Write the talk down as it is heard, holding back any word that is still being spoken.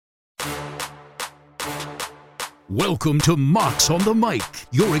Welcome to Mocs on the Mic,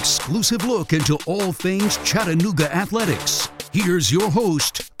 your exclusive look into all things Chattanooga athletics. Here's your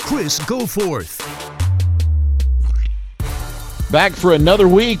host, Chris Goforth. Back for another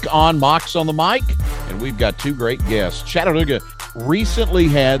week on Mocs on the Mic, and we've got two great guests. Chattanooga recently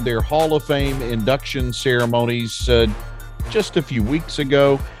had their Hall of Fame induction ceremonies just a few weeks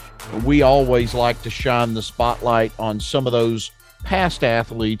ago. We always like to shine the spotlight on some of those past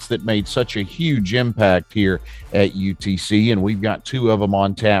athletes that made such a huge impact here at UTC, and we've got two of them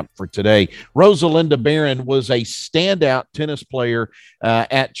on tap for today. Rosalinda Barron was a standout tennis player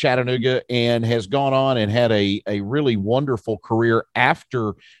at Chattanooga and has gone on and had a really wonderful career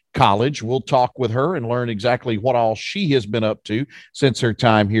after college. We'll talk with her and learn exactly what all she has been up to since her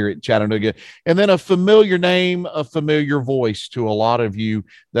time here at Chattanooga. And then a familiar name, a familiar voice to a lot of you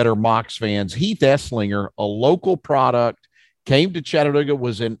that are Mocs fans. Heath Esslinger, a local product, came to Chattanooga,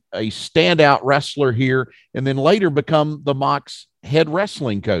 was a standout wrestler here, and then later become the Mocs head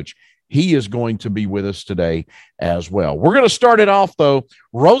wrestling coach. He is going to be with us today as well. We're going to start it off, though.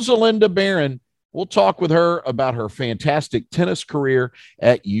 Rosalinda Barron, we'll talk with her about her fantastic tennis career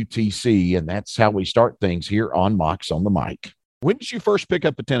at UTC, and that's how we start things here on Mocs on the Mic. When did you first pick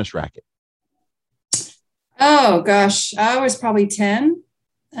up a tennis racket? Oh, gosh, I was probably 10.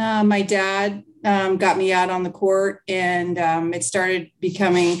 My dad got me out on the court, and it started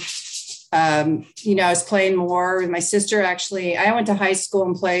becoming, I was playing more with my sister. Actually, I went to high school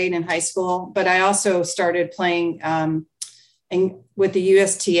and played in high school, but I also started playing with the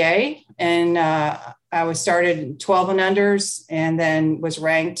USTA, and I was started 12 and unders, and then was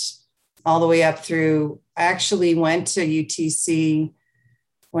ranked all the way up through. I actually went to UTC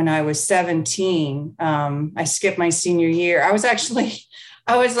when I was 17. I skipped my senior year. I was actually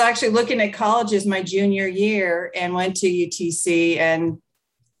looking at colleges my junior year and went to UTC, and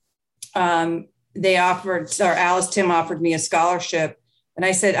Alice Tim offered me a scholarship. And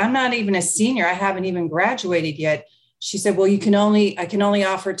I said, I'm not even a senior. I haven't even graduated yet. She said, well, I can only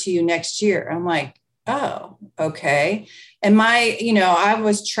offer it to you next year. I'm like, oh, okay. And I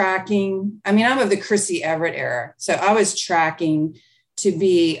was tracking, I'm of the Chrissy Everett era. So I was tracking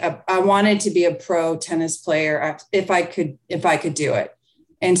I wanted to be a pro tennis player if I could do it.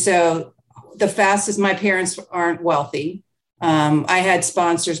 And so my parents aren't wealthy. I had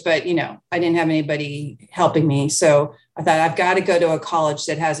sponsors, but, I didn't have anybody helping me. So I thought I've got to go to a college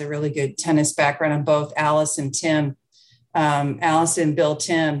that has a really good tennis background. And both Alice and Bill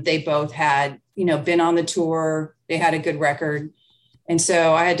Tim, they both had, been on the tour. They had a good record. And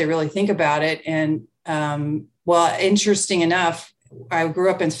so I had to really think about it. And interesting enough, I grew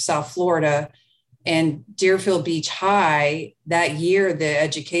up in South Florida. And Deerfield Beach High, that year, the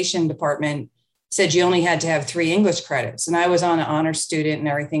education department said you only had to have 3 English credits. And I was on an honor student and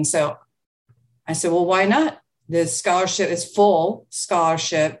everything. So I said, well, why not? The scholarship is full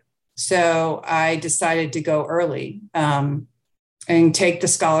scholarship. So I decided to go early and take the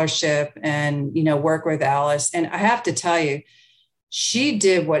scholarship and, work with Alice. And I have to tell you, she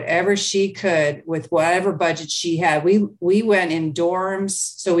did whatever she could with whatever budget she had. We went in dorms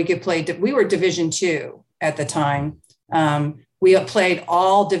so we could play. We were Division II at the time. We played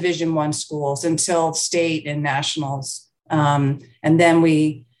all Division I schools until state and nationals. And then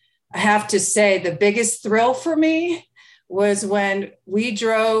I have to say, the biggest thrill for me was when we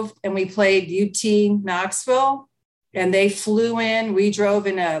drove and we played UT Knoxville, and they flew in. We drove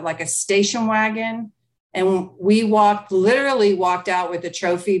in a station wagon. And we literally walked out with the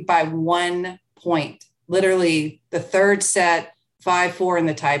trophy by 1 point, literally the third set, 5-4 in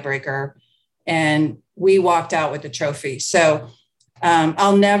the tiebreaker. And we walked out with the trophy. So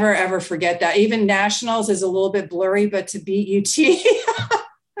I'll never, ever forget that. Even nationals is a little bit blurry, but to beat UT,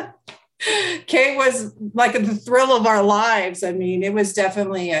 Kate was like the thrill of our lives. It was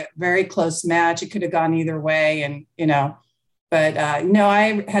definitely a very close match. It could have gone either way. And,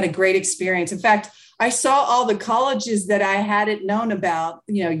 I had a great experience. In fact, I saw all the colleges that I hadn't known about,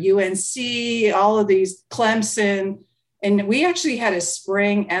 UNC, all of these, Clemson, and we actually had a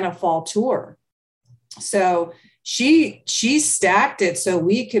spring and a fall tour. So she stacked it so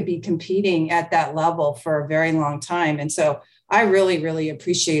we could be competing at that level for a very long time. And so I really, really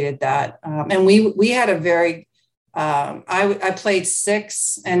appreciated that. And we had a very, I played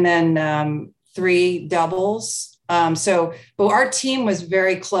 6 and then 3 doubles. But our team was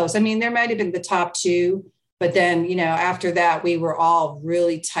very close. There might have been the top 2, but then, after that, we were all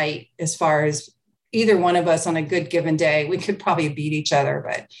really tight as far as either one of us on a good given day, we could probably beat each other.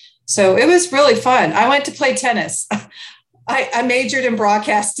 But so it was really fun. I went to play tennis. I majored in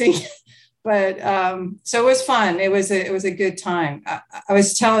broadcasting, but so it was fun. It was a good time. I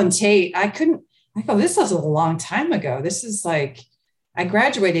was telling Tate, I go, this was a long time ago. This is like, I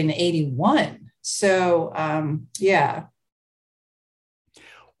graduated in 81. So, yeah.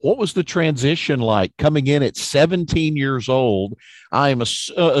 What was the transition like coming in at 17 years old? I'm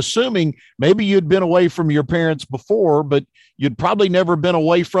assuming maybe you'd been away from your parents before, but you'd probably never been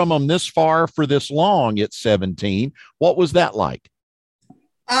away from them this far for this long at 17. What was that like?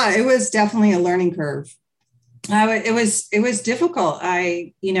 It was definitely a learning curve. It was difficult.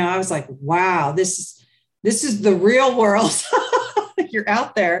 I was like, wow, this is the real world. You're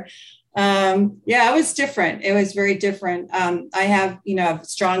out there. Yeah, it was different. It was very different. I have, a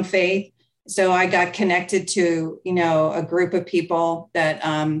strong faith. So I got connected to, a group of people that,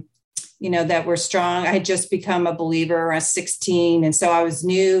 that were strong. I had just become a believer at 16. And so I was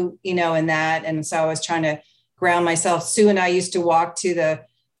new, in that. And so I was trying to ground myself. Sue and I used to walk to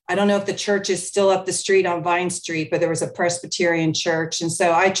I don't know if the church is still up the street on Vine Street, but there was a Presbyterian church. And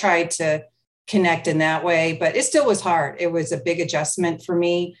so I tried to connect in that way, but it still was hard. It was a big adjustment for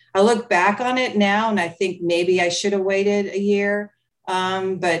me. I look back on it now and I think maybe I should have waited a year.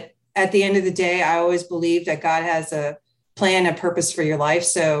 But at the end of the day, I always believe that God has a plan, a purpose for your life.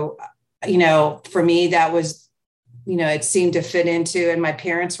 So, for me, that was, it seemed to fit into, and my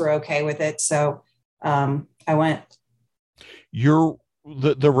parents were okay with it. So I went.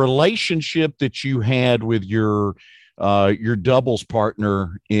 The relationship that you had with your doubles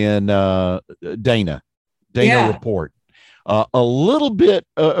partner in Dana Yeah. Laporte, a little bit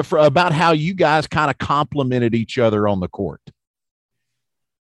about how you guys kind of complemented each other on the court.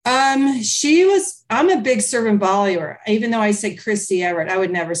 I'm a big serve and volleyer. Even though I said Christy Everett, I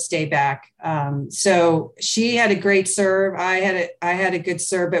would never stay back. So she had a great serve. I had a good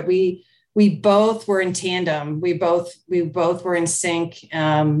serve, but we both were in tandem. We both were in sync.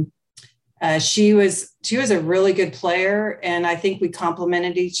 She was a really good player, and I think we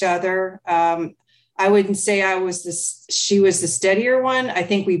complemented each other. I wouldn't say she was the steadier one. I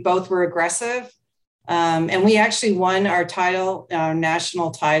think we both were aggressive. And we actually won our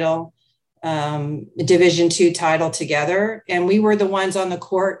national title, Division II title together. And we were the ones on the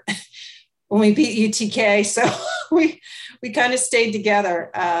court when we beat UTK. So we kind of stayed together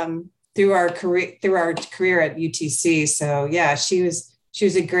through our career at UTC. So yeah, she was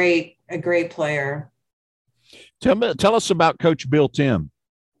a great player. Tell us about Coach Bill Timm.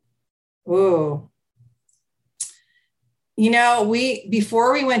 Ooh.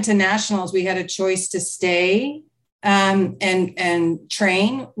 Before we went to nationals, we had a choice to stay and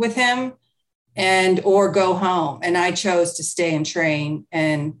train with him or go home. And I chose to stay and train.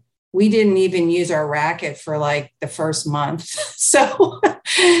 And we didn't even use our racket for like the first month. So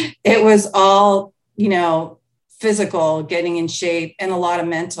it was all, physical, getting in shape, and a lot of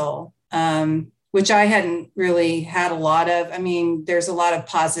mental, which I hadn't really had a lot of. I mean, there's a lot of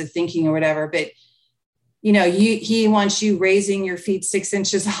positive thinking or whatever, but he wants you raising your feet 6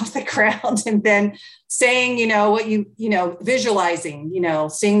 inches off the ground and then saying, what visualizing,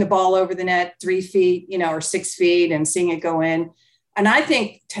 seeing the ball over the net 3 feet, or 6 feet, and seeing it go in. And I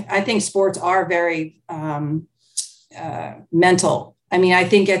think sports are very mental. I mean, I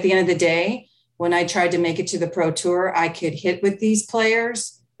think at the end of the day, when I tried to make it to the Pro Tour, I could hit with these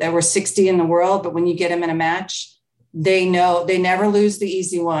players that were 60 in the world. But when you get them in a match, they know they never lose the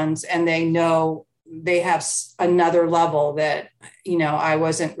easy ones, and they know they have another level that, I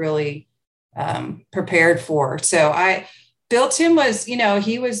wasn't really prepared for. So Bill Timm was,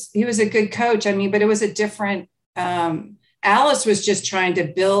 he was a good coach. I mean, but it was a different, Alice was just trying to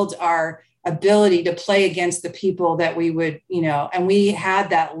build our ability to play against the people that we would, and we had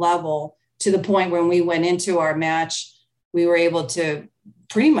that level to the point when we went into our match, we were able to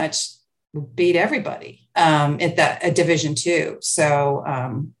pretty much beat everybody at Division II.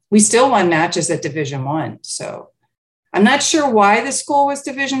 So we still won matches at Division I. So I'm not sure why the school was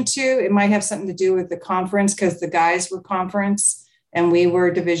Division II. It might have something to do with the conference, because the guys were conference and we were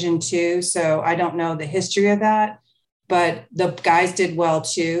Division II. So I don't know the history of that, but the guys did well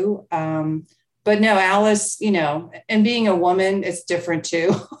too. But no, Alice, and being a woman, it's different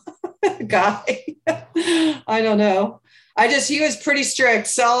too. Guy, I don't know. He was pretty strict.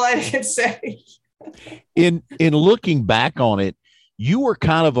 So all I can say. In looking back on it, you were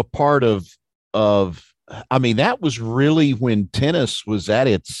kind of a part of, I mean, that was really when tennis was at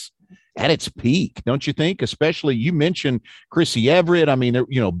its peak, don't you think? Especially, you mentioned Chrissy Everett. I mean,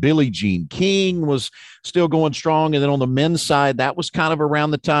 Billie Jean King was still going strong. And then on the men's side, that was kind of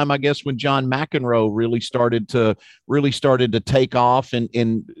around the time, I guess, when John McEnroe really started to take off.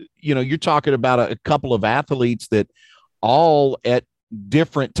 And you're talking about a couple of athletes that all at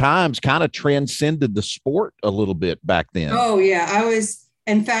different times kind of transcended the sport a little bit back then. Oh yeah.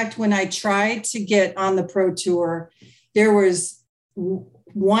 In fact, when I tried to get on the pro tour, there was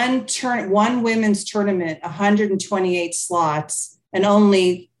one women's tournament, 128 slots, and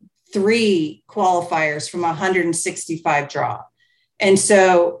only 3 qualifiers from 165 draw. And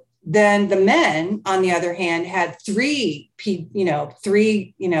so then the men, on the other hand, had three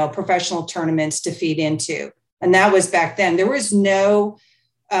professional tournaments to feed into. And that was back then. There was no,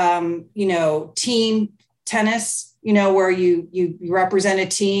 team tennis, where you represent a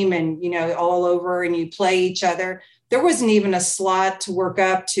team and, all over and you play each other. There wasn't even a slot to work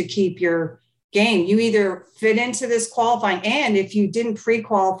up to keep your game. You either fit into this qualifying, and if you didn't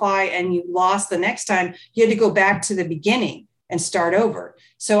pre-qualify and you lost the next time, you had to go back to the beginning and start over.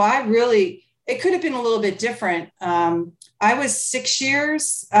 So it could have been a little bit different. I was 6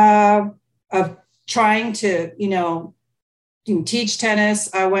 years of trying to, teach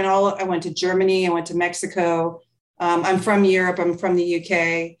tennis. I went to Germany, I went to Mexico. I'm from Europe, I'm from the UK.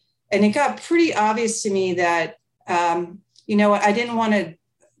 And it got pretty obvious to me that, I didn't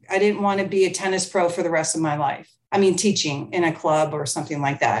want to be a tennis pro for the rest of my life. I mean, teaching in a club or something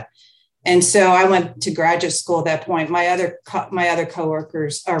like that. And so I went to graduate school at that point. My other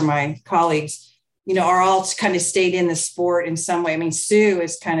coworkers or my colleagues, are all kind of stayed in the sport in some way. I mean, Sue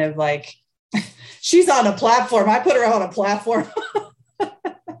is kind of like, she's on a platform. I put her on a platform.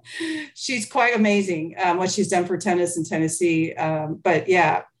 She's quite amazing what she's done for tennis in Tennessee. But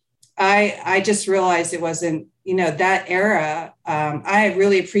yeah, I just realized it wasn't, that era. I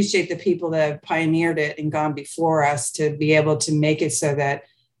really appreciate the people that have pioneered it and gone before us to be able to make it so that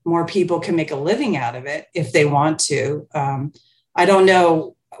more people can make a living out of it if they want to. I don't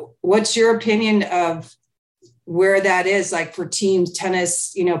know. What's your opinion of where that is, like for team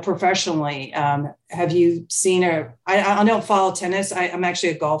tennis, professionally? Have you seen I don't follow tennis. I'm actually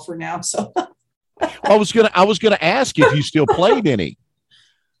a golfer now. So I was gonna ask if you still played any.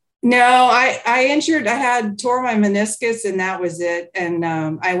 No, I tore my meniscus and that was it. And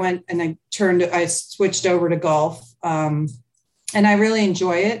I went and I switched over to golf. And I really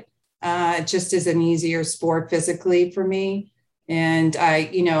enjoy it. It just is an easier sport physically for me. And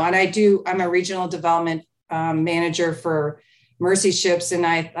I'm a regional development manager for Mercy Ships. And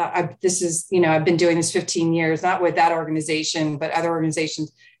I've been doing this 15 years, not with that organization, but other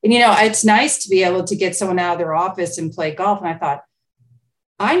organizations. And, it's nice to be able to get someone out of their office and play golf. And I thought,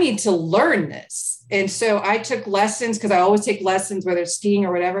 I need to learn this. And so I took lessons, because I always take lessons, whether it's skiing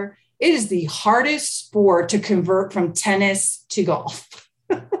or whatever. It is the hardest sport to convert from tennis to golf.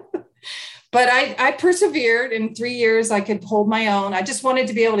 But I persevered. In 3 years, I could hold my own. I just wanted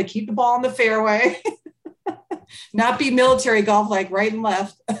to be able to keep the ball in the fairway, not be military golf, like right and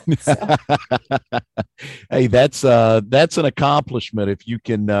left. Hey, that's an accomplishment. If you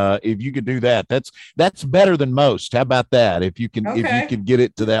can do that, that's better than most. How about that? If you can get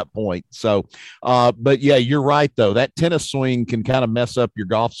it to that point. So, but yeah, you're right though. That tennis swing can kind of mess up your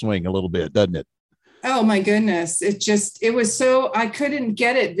golf swing a little bit, doesn't it? Oh my goodness. It was so, I couldn't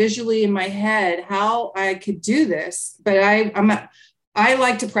get it visually in my head how I could do this, but I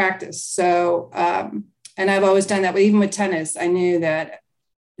like to practice. So, and I've always done that, but even with tennis, I knew that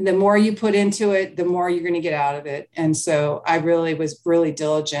the more you put into it, the more you're going to get out of it. And so I was really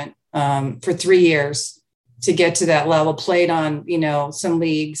diligent for 3 years to get to that level, played on, some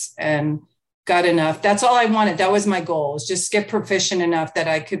leagues and got enough. That's all I wanted. That was my goal, is just get proficient enough that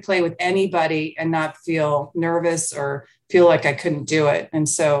I could play with anybody and not feel nervous or feel like I couldn't do it. And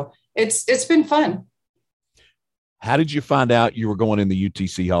so it's been fun. How did you find out you were going in the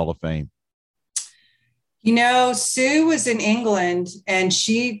UTC Hall of Fame? Sue was in England and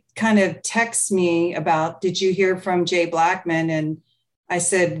she kind of texted me about, did you hear from Jay Blackman? And I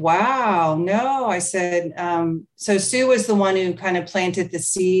said, wow, no. I said, so Sue was the one who kind of planted the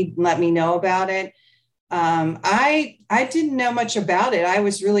seed and let me know about it. I didn't know much about it. I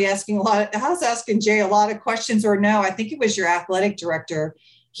was really asking Jay a lot of questions, or no, I think it was your athletic director.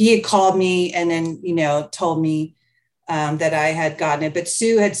 He had called me and then, told me that I had gotten it, but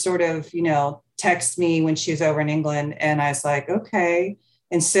Sue had sort of, texted me when she was over in England, and I was like, okay.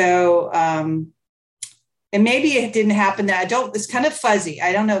 And so, and maybe it didn't happen it's kind of fuzzy.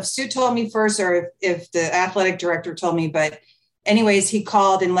 I don't know if Sue told me first or if the athletic director told me, but anyways, he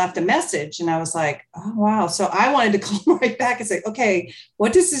called and left a message and I was like, oh, wow. So I wanted to call him right back and say, okay,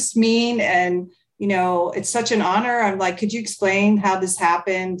 what does this mean? And, it's such an honor. I'm like, could you explain how this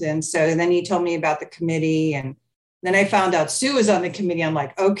happened? And then he told me about the committee, and then I found out Sue was on the committee. I'm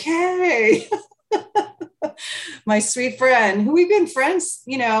like, okay. My sweet friend, who we've been friends,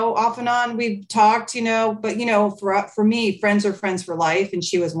 off and on, we've talked, but, for me, friends are friends for life. And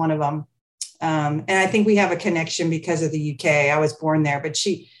she was one of them. And I think we have a connection because of the UK. I was born there, but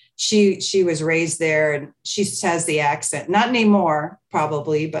she was raised there, and she has the accent. Not anymore,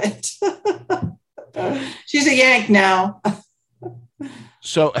 probably, but she's a Yank now.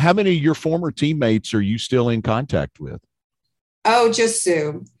 So how many of your former teammates are you still in contact with? Oh, just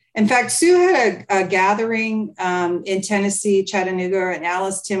Sue. In fact, Sue had a gathering in Tennessee, Chattanooga, and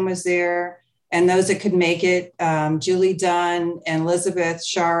Alice Tim was there. And those that could make it, Julie Dunn and Elizabeth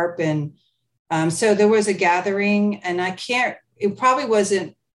Sharp. And so there was a gathering, and it probably was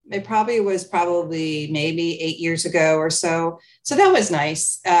maybe 8 years ago or so. So that was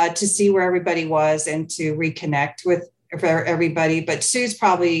nice to see where everybody was and to reconnect with everybody. But Sue's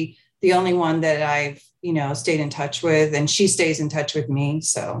probably the only one that I've, stayed in touch with, and she stays in touch with me.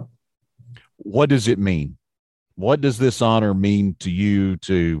 So what does it mean? What does this honor mean to you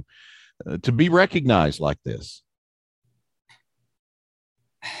to be recognized like this?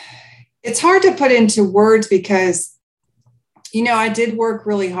 It's hard to put into words because, I did work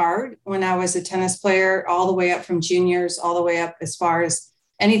really hard when I was a tennis player, all the way up from juniors, all the way up as far as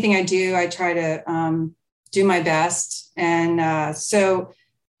anything I do. I try to do my best. And so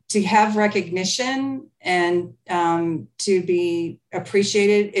to have recognition and to be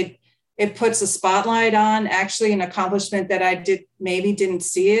appreciated, it puts a spotlight on actually an accomplishment that I didn't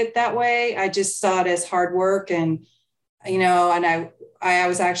see it that way. I just saw it as hard work. And, and I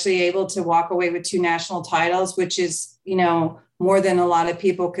was actually able to walk away with 2 national titles, which is, more than a lot of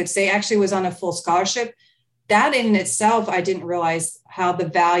people could say. Actually was on a full scholarship. That in itself, I didn't realize how the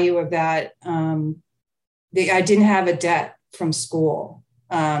value of that. I didn't have a debt from school.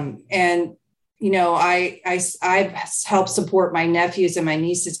 And, I helped support my nephews and my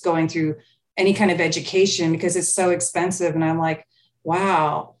nieces going through any kind of education because it's so expensive. And I'm like,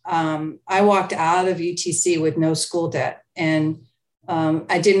 wow, I walked out of UTC with no school debt. And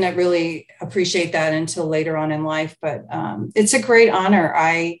I didn't really appreciate that until later on in life, but it's a great honor.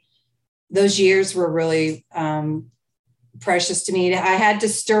 Those years were really precious to me. I had to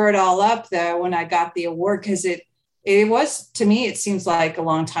stir it all up though when I got the award, because it was, to me, it seems like a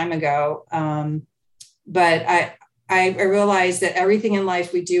long time ago. But I realized that everything in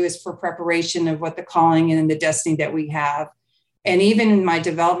life we do is for preparation of what the calling and the destiny that we have. And even in my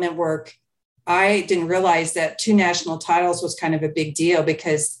development work, I didn't realize that 2 national titles was kind of a big deal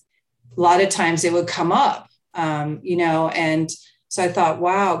because a lot of times it would come up, and so I thought,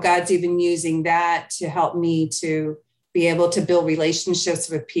 wow, God's even using that to help me to be able to build relationships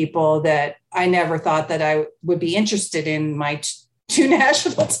with people that I never thought that I would be interested in my 2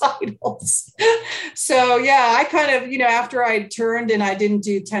 national titles. So yeah, I kind of, after I turned and I didn't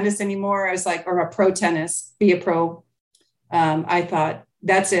do tennis anymore, I was like, or a pro tennis, be a pro. I thought,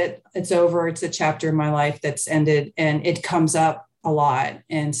 that's it. It's over. It's a chapter in my life that's ended, and it comes up a lot.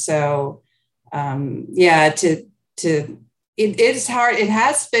 And so, it is hard. It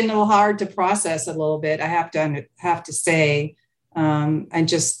has been a little hard to process a little bit. I have to say, I'm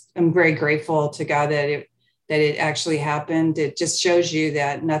very grateful to God that it actually happened. It just shows you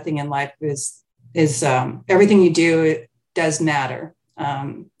that nothing in life is everything you do, it does matter.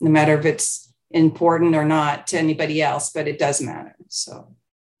 No matter if it's important or not to anybody else, but it does matter. So,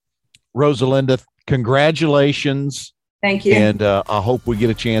 Rosalinda, congratulations. Thank you. And I hope we get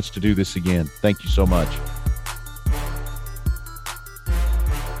a chance to do this again. Thank you so much.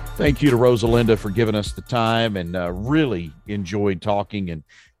 Thank you to Rosalinda for giving us the time, and really enjoyed talking and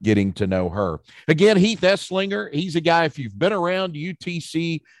getting to know her. Again, Heath Eslinger, he's a guy, if you've been around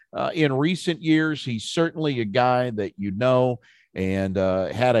UTC in recent years, he's certainly a guy that and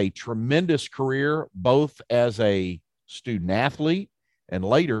had a tremendous career, both as a student athlete and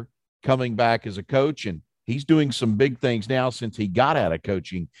later coming back as a coach. And he's doing some big things now since he got out of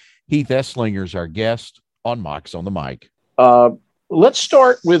coaching. Heath Eslinger is our guest on Mocs on the Mic. Let's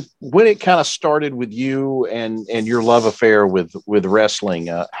start with when it kind of started with you and your love affair with wrestling.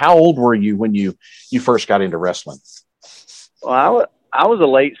 How old were you when you first got into wrestling? Well, I was a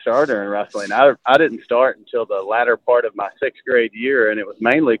late starter in wrestling. I didn't start until the latter part of my 6th grade year, and it was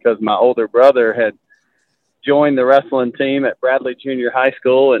mainly because my older brother had joined the wrestling team at Bradley Junior High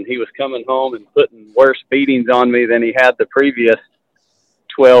School, and he was coming home and putting worse beatings on me than he had the previous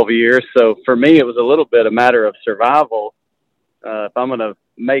 12 years. So for me, it was a little bit a matter of survival. If I'm going to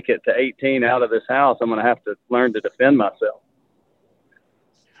make it to 18 out of this house, I'm going to have to learn to defend myself.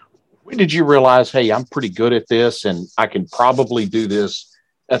 When did you realize, hey, I'm pretty good at this and I can probably do this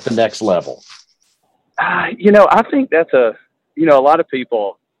at the next level? I think that's a lot of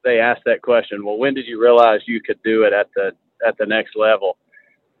people, they ask that question. Well, when did you realize you could do it at the next level?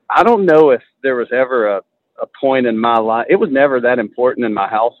 I don't know if there was ever a a point in my life. It was never that important in my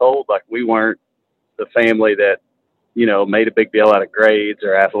household. Like, we weren't the family that, you know, made a big deal out of grades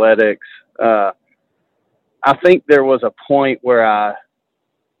or athletics. I think there was a point where I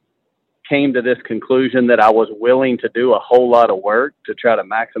came to this conclusion that I was willing to do a whole lot of work to try to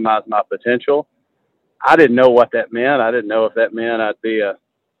maximize my potential. I didn't know what that meant. I didn't know if that meant I'd be a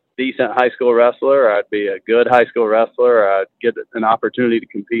decent high school wrestler, or I'd be a good high school wrestler, or I'd get an opportunity to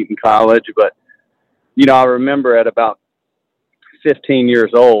compete in college. But, you know, I remember at about 15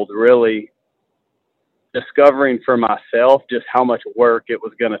 years old, really discovering for myself just how much work it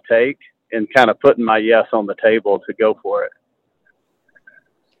was going to take, and kind of putting my yes on the table to go for it.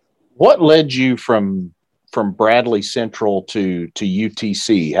 What led you from Bradley Central to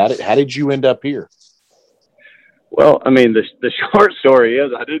UTC? How did you end up here? Well, I mean, the short story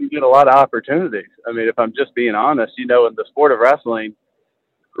is I didn't get a lot of opportunities. I mean, if I'm just being honest, you know, in the sport of wrestling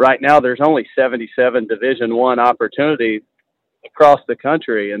right now, there's only 77 Division I opportunities across the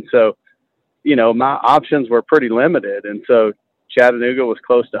country. And so, you know, my options were pretty limited. And so Chattanooga was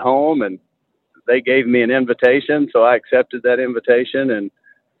close to home, and they gave me an invitation. So I accepted that invitation, and,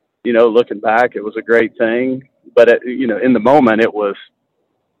 you know, looking back, it was a great thing. But, you know, in the moment, it was,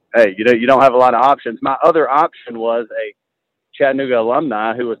 hey, you don't have a lot of options. My other option was a Chattanooga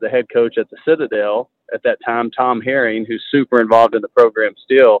alumni who was the head coach at the Citadel at that time, Tom Herring, who's super involved in the program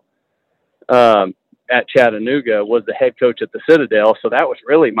still, at Chattanooga, was the head coach at the Citadel. So that was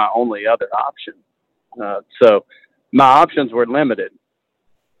really my only other option. So my options were limited.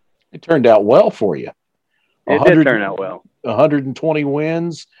 It turned out well for you. It did turn out well. 120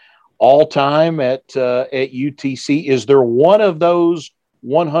 wins all time at UTC. Is there one of those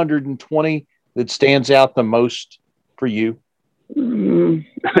 120 that stands out the most for you?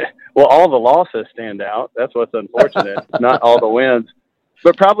 Well, all the losses stand out. That's what's unfortunate. Not all the wins.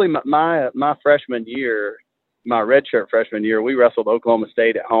 But probably my freshman year, my redshirt freshman year, we wrestled Oklahoma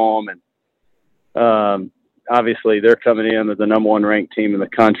State at home, and obviously they're coming in as the number one ranked team in the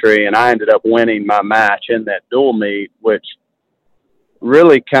country, and I ended up winning my match in that dual meet, which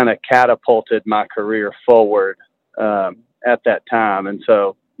really kind of catapulted my career forward at that time. And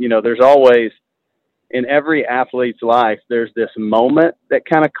so, you know, there's always, in every athlete's life, there's this moment that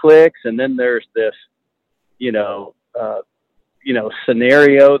kind of clicks, and then there's this,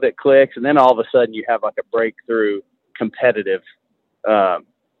 scenario that clicks, and then all of a sudden you have like a breakthrough competitive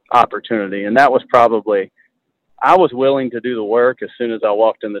opportunity. And that was probably, I was willing to do the work as soon as I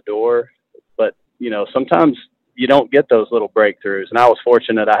walked in the door, but, you know, sometimes you don't get those little breakthroughs. And I was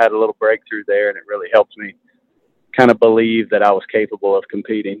fortunate I had a little breakthrough there, and it really helped me kind of believe that I was capable of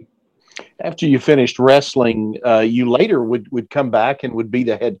competing. After you finished wrestling, you later would come back and would be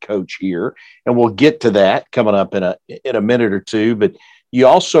the head coach here, and we'll get to that coming up in a minute or two. But you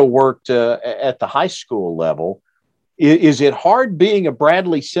also worked at the high school level. Is it hard being a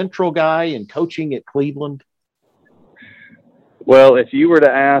Bradley Central guy and coaching at Cleveland? Well, if you were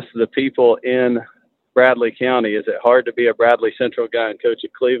to ask the people in Bradley County, is it hard to be a Bradley Central guy and coach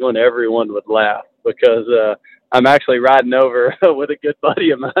at Cleveland, everyone would laugh, because I'm actually riding over with a good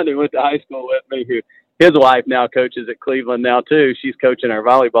buddy of mine who went to high school with me, who his wife now coaches at Cleveland now too. She's coaching our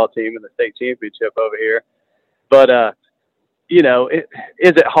volleyball team in the state championship over here. But, is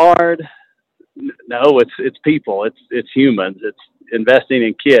it hard? No, it's people. It's humans. It's investing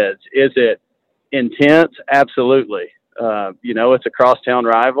in kids. Is it intense? Absolutely. It's a crosstown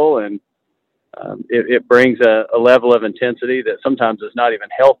rival, and it brings a level of intensity that sometimes is not even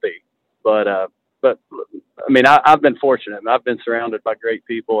healthy. But I mean, I've been fortunate. I've been surrounded by great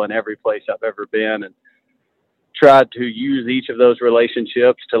people in every place I've ever been, and tried to use each of those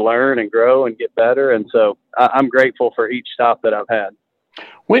relationships to learn and grow and get better. And so I'm grateful for each stop that I've had.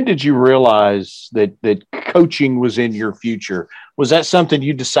 When did you realize that coaching was in your future? Was that something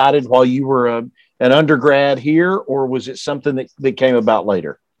you decided while you were an undergrad here, or was it something that came about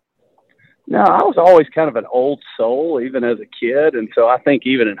later? No, I was always kind of an old soul, even as a kid. And so I think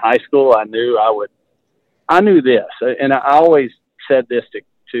even in high school, I knew this. And I always said this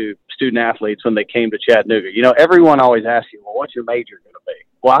to student athletes when they came to Chattanooga. You know, everyone always asks you, well, what's your major going to be?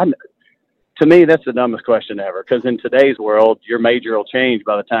 Well, to me, that's the dumbest question ever, because in today's world, your major will change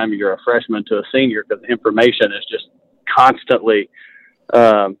by the time you're a freshman to a senior, because information is just constantly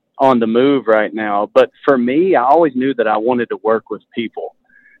on the move right now. But for me, I always knew that I wanted to work with people.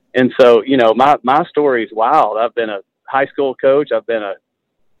 And so, you know, my story is wild. I've been a high school coach. I've been a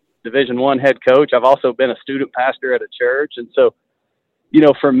Division I head coach. I've also been a student pastor at a church. And so, you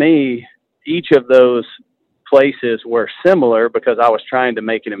know, for me, each of those places were similar because I was trying to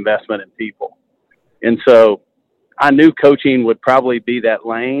make an investment in people. And so I knew coaching would probably be that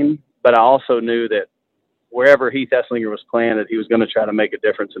lane, but I also knew that wherever Heath Esslinger was planted, he was going to try to make a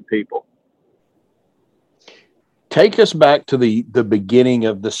difference in people. Take us back to the beginning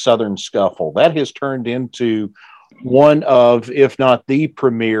of the Southern Scuffle. That has turned into one of, if not the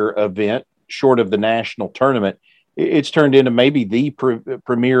premier event, short of the national tournament. It's turned into maybe the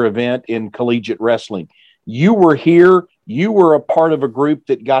premier event in collegiate wrestling. You were here. You were a part of a group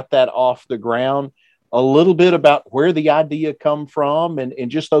that got that off the ground. A little bit about where the idea come from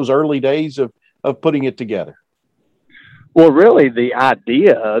and just those early days of putting it together. Well, really, the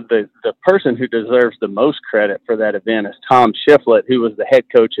idea, the person who deserves the most credit for that event is Tom Shiflett, who was the head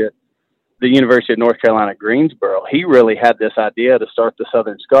coach at the University of North Carolina, Greensboro. He really had this idea to start the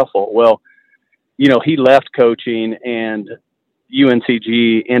Southern Scuffle. Well, you know, he left coaching and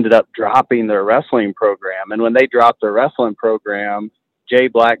UNCG ended up dropping their wrestling program. And when they dropped their wrestling program, Jay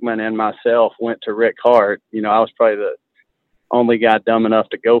Blackman and myself went to Rick Hart. You know, I was probably the only guy dumb enough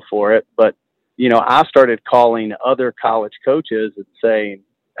to go for it, but you know, I started calling other college coaches and saying,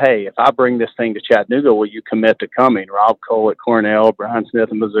 hey, if I bring this thing to Chattanooga, will you commit to coming? Rob Cole at Cornell, Brian Smith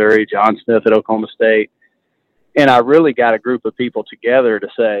in Missouri, John Smith at Oklahoma State. And I really got a group of people together to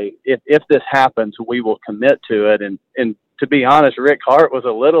say, if this happens, we will commit to it. And to be honest, Rick Hart was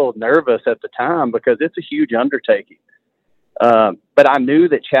a little nervous at the time because it's a huge undertaking. But I knew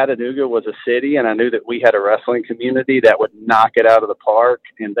that Chattanooga was a city, and I knew that we had a wrestling community that would knock it out of the park,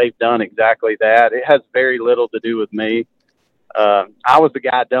 and they've done exactly that. It has very little to do with me. I was the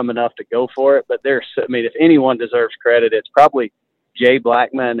guy dumb enough to go for it, but if anyone deserves credit, it's probably Jay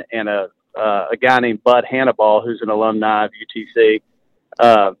Blackman and a guy named Bud Hannibal, who's an alumni of UTC.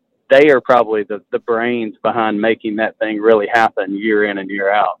 They are probably the brains behind making that thing really happen year in and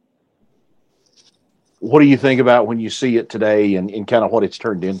year out. What do you think about when you see it today and kind of what it's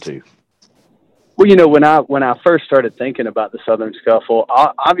turned into? Well, you know, when I first started thinking about the Southern Scuffle,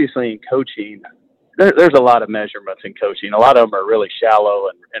 obviously in coaching, there's a lot of measurements in coaching. A lot of them are really shallow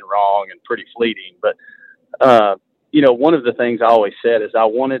and wrong and pretty fleeting. But, you know, one of the things I always said is I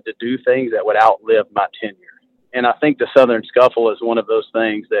wanted to do things that would outlive my tenure. And I think the Southern Scuffle is one of those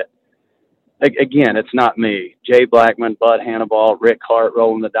things that, again, it's not me. Jay Blackman, Bud Hannibal, Rick Hart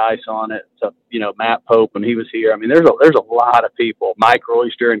rolling the dice on it. So, you know, Matt Pope when he was here. I mean, there's a lot of people. Mike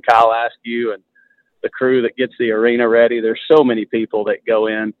Royster and Kyle Askew and the crew that gets the arena ready. There's so many people that go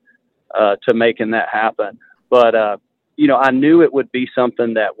in to making that happen. But, you know, I knew it would be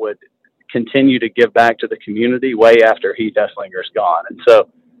something that would continue to give back to the community way after Heath Esslinger's gone. And so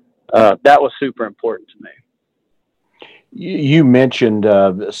that was super important to me. You mentioned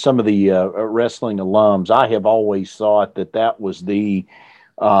some of the wrestling alums. I have always thought that was the,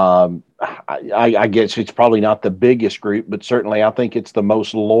 I guess it's probably not the biggest group, but certainly I think it's the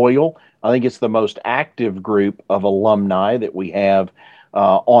most loyal. I think it's the most active group of alumni that we have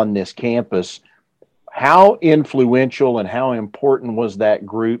on this campus. How influential and how important was that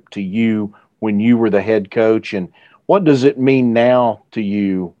group to you when you were the head coach? And what does it mean now to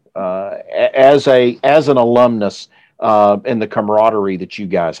you as an alumnus and the camaraderie that you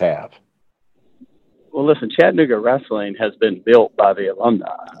guys have? Well, listen, Chattanooga wrestling has been built by the alumni.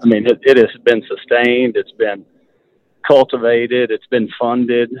 I mean, it has been sustained. It's been cultivated. It's been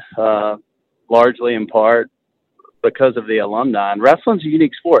funded largely in part because of the alumni. And wrestling's a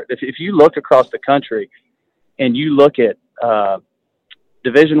unique sport. If you look across the country and you look at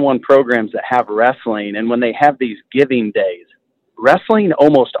Division I programs that have wrestling, and when they have these giving days, wrestling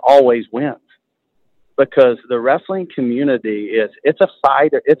almost always wins. Because the wrestling community it's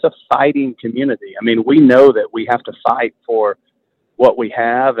a fighting community. I mean, we know that we have to fight for what we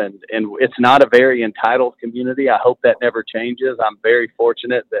have, and it's not a very entitled community. I hope that never changes. I'm very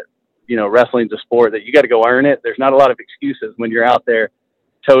fortunate that, you know, wrestling's a sport that you got to go earn it. There's not a lot of excuses when you're out there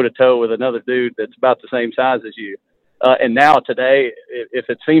toe to toe with another dude that's about the same size as you. And now today, if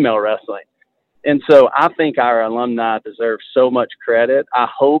it's female wrestling. And so I think our alumni deserve so much credit. I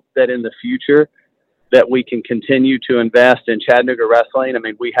hope that in the future that we can continue to invest in Chattanooga wrestling. I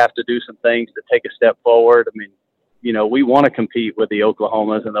mean, we have to do some things to take a step forward. I mean, you know, we want to compete with the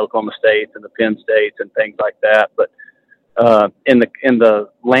Oklahomas and the Oklahoma States and the Penn States and things like that. But in the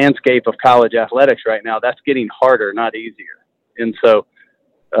landscape of college athletics right now, that's getting harder, not easier. And so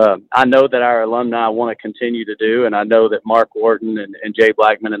I know that our alumni want to continue to do, and I know that Mark Wharton and Jay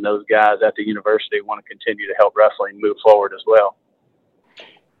Blackman and those guys at the university want to continue to help wrestling move forward as well.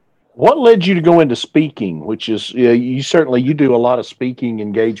 What led you to go into speaking, which is, you do a lot of speaking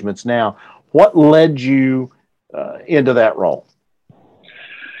engagements now. What led you into that role?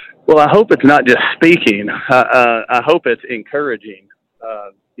 Well, I hope it's not just speaking. I hope it's encouraging.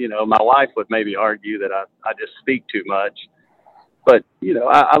 You know, my wife would maybe argue that I just speak too much. but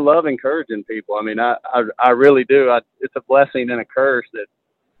I love encouraging people. I mean, I really do. It's a blessing and a curse that,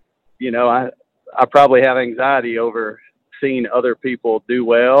 I probably have anxiety over seeing other people do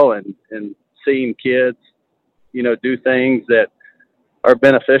well and seeing kids, do things that are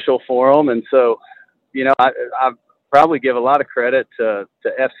beneficial for them. And so, I probably give a lot of credit to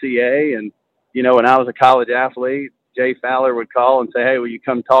FCA. And, when I was a college athlete, Jay Fowler would call and say, "Hey, will you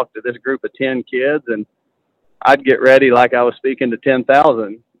come talk to this group of 10 kids?" And I'd get ready like I was speaking to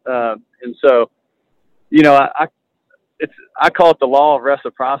 10,000. And so, I call it the law of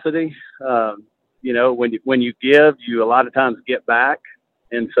reciprocity. When you give, you a lot of times get back.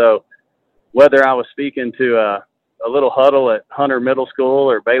 And so whether I was speaking to a little huddle at Hunter Middle School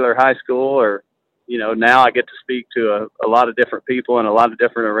or Baylor High School, or, now I get to speak to a lot of different people in a lot of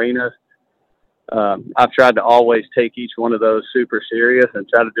different arenas. I've tried to always take each one of those super serious and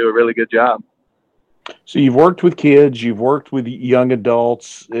try to do a really good job. So you've worked with kids, you've worked with young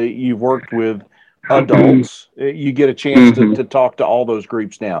adults, you've worked with adults. You get a chance to talk to all those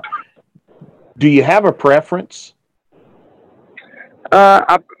groups now. Do you have a preference?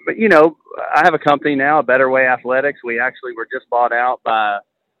 I have a company now, A Better Way Athletics. We actually were just bought out by a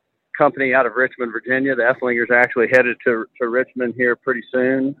company out of Richmond, Virginia. The Esslingers are actually headed to Richmond here pretty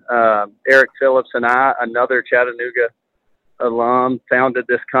soon. Eric Phillips and I, another Chattanooga alum, founded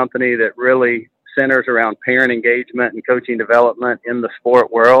this company that really centers around parent engagement and coaching development in the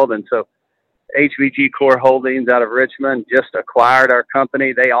sport world. And so HVG Core Holdings out of Richmond just acquired our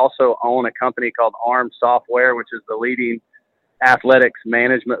company. They also own a company called ARM Software, which is the leading athletics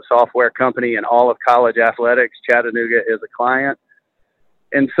management software company in all of college athletics. Chattanooga is a client.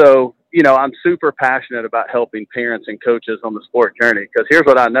 And so, I'm super passionate about helping parents and coaches on the sport journey, because here's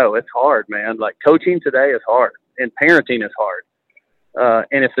what I know. It's hard, man. Like, coaching today is hard and parenting is hard.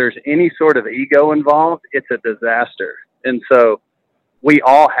 And if there's any sort of ego involved, it's a disaster. And so we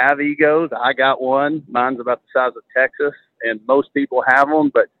all have egos. I got one. Mine's about the size of Texas, and most people have them.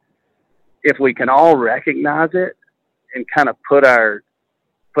 But if we can all recognize it and kind of put our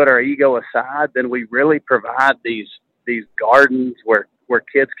ego aside, then we really provide these gardens where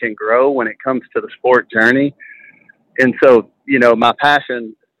kids can grow when it comes to the sport journey. And so, my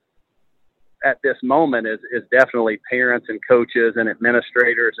passion at this moment is definitely parents and coaches and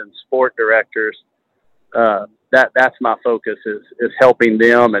administrators and sport directors. That's my focus is helping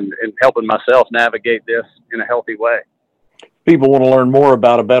them and helping myself navigate this in a healthy way. People want to learn more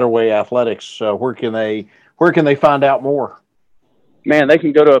about A Better Way Athletics. Where can they find out more? Man, they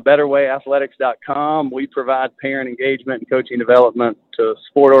can go to abetterwayathletics.com. We provide parent engagement and coaching development to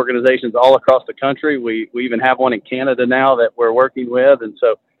sport organizations all across the country. We even have one in Canada now that we're working with. And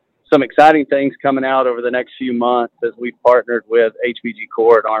so some exciting things coming out over the next few months as we've partnered with HVG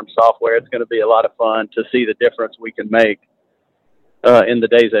Core and ARM Software. It's going to be a lot of fun to see the difference we can make in the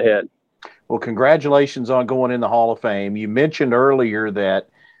days ahead. Well, congratulations on going in the Hall of Fame. You mentioned earlier that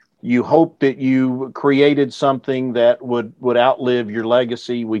you hope that you created something that would outlive your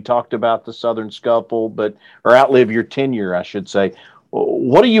legacy. We talked about the Southern Scuffle, or outlive your tenure, I should say.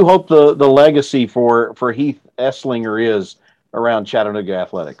 What do you hope the legacy for Heath Esslinger is around Chattanooga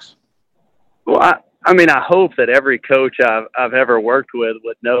athletics? Well, I hope that every coach I've ever worked with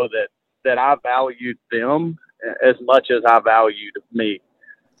would know that I valued them as much as I valued me.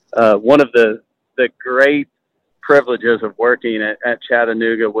 One of the great privileges of working at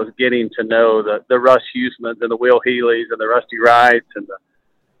Chattanooga was getting to know the Russ Huesmans and the Will Healy's and the Rusty Wrights and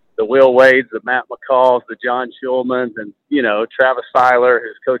the Will Wades, the Matt McCalls, the John Schulmans, and, Travis Filer,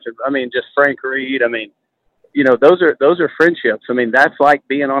 who's coaching, just Frank Reed. Those are friendships. That's like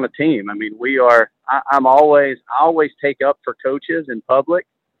being on a team. I always take up for coaches in public.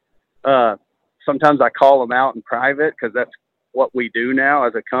 Sometimes I call them out in private because that's what we do now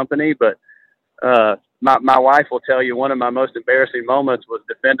as a company. But my wife will tell you one of my most embarrassing moments was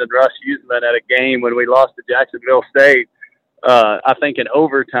defending Russ Huesman at a game when we lost to Jacksonville State, I think in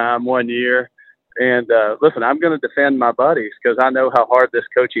overtime one year. And listen, I'm going to defend my buddies because I know how hard this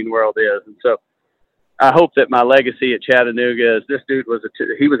coaching world is. And so I hope that my legacy at Chattanooga is this dude was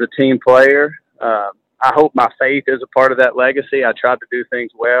a team player. I hope my faith is a part of that legacy. I tried to do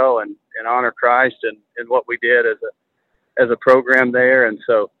things well and honor Christ and what we did as a program there. And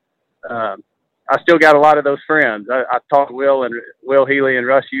so I still got a lot of those friends. I talked to Will Healy and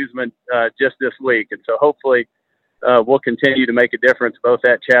Russ Huesman just this week. And so hopefully we'll continue to make a difference both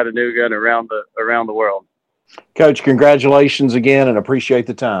at Chattanooga and around the world. Coach, congratulations again and appreciate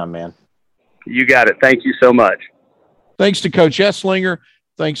the time, man. You got it. Thank you so much. Thanks to Coach Esslinger.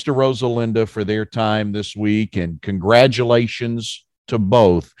 Thanks to Rosalinda for their time this week, and congratulations to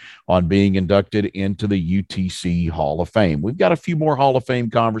both on being inducted into the UTC Hall of Fame. We've got a few more Hall of Fame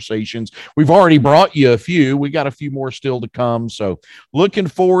conversations. We've already brought you a few. We got a few more still to come. So looking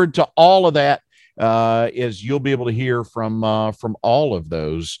forward to all of that. As you'll be able to hear from all of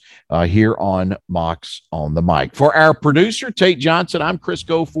those here on Mocs on the Mic. For our producer, Tate Johnson, I'm Chris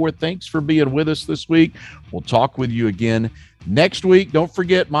Goforth. Thanks for being with us this week. We'll talk with you again next week. Don't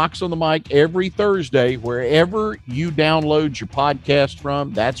forget Mocs on the Mic every Thursday, wherever you download your podcast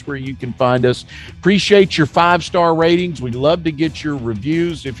from. That's where you can find us. Appreciate your 5-star ratings. We'd love to get your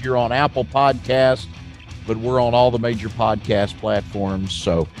reviews if you're on Apple Podcasts, but we're on all the major podcast platforms.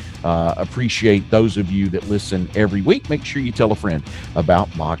 So appreciate those of you that listen every week. Make sure you tell a friend about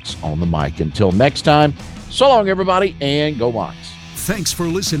Mocs on the Mic. Until next time, so long, everybody, and go Mocs. Thanks for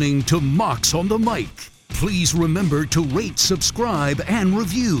listening to Mocs on the Mic. Please remember to rate, subscribe, and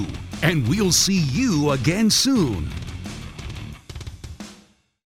review. And we'll see you again soon.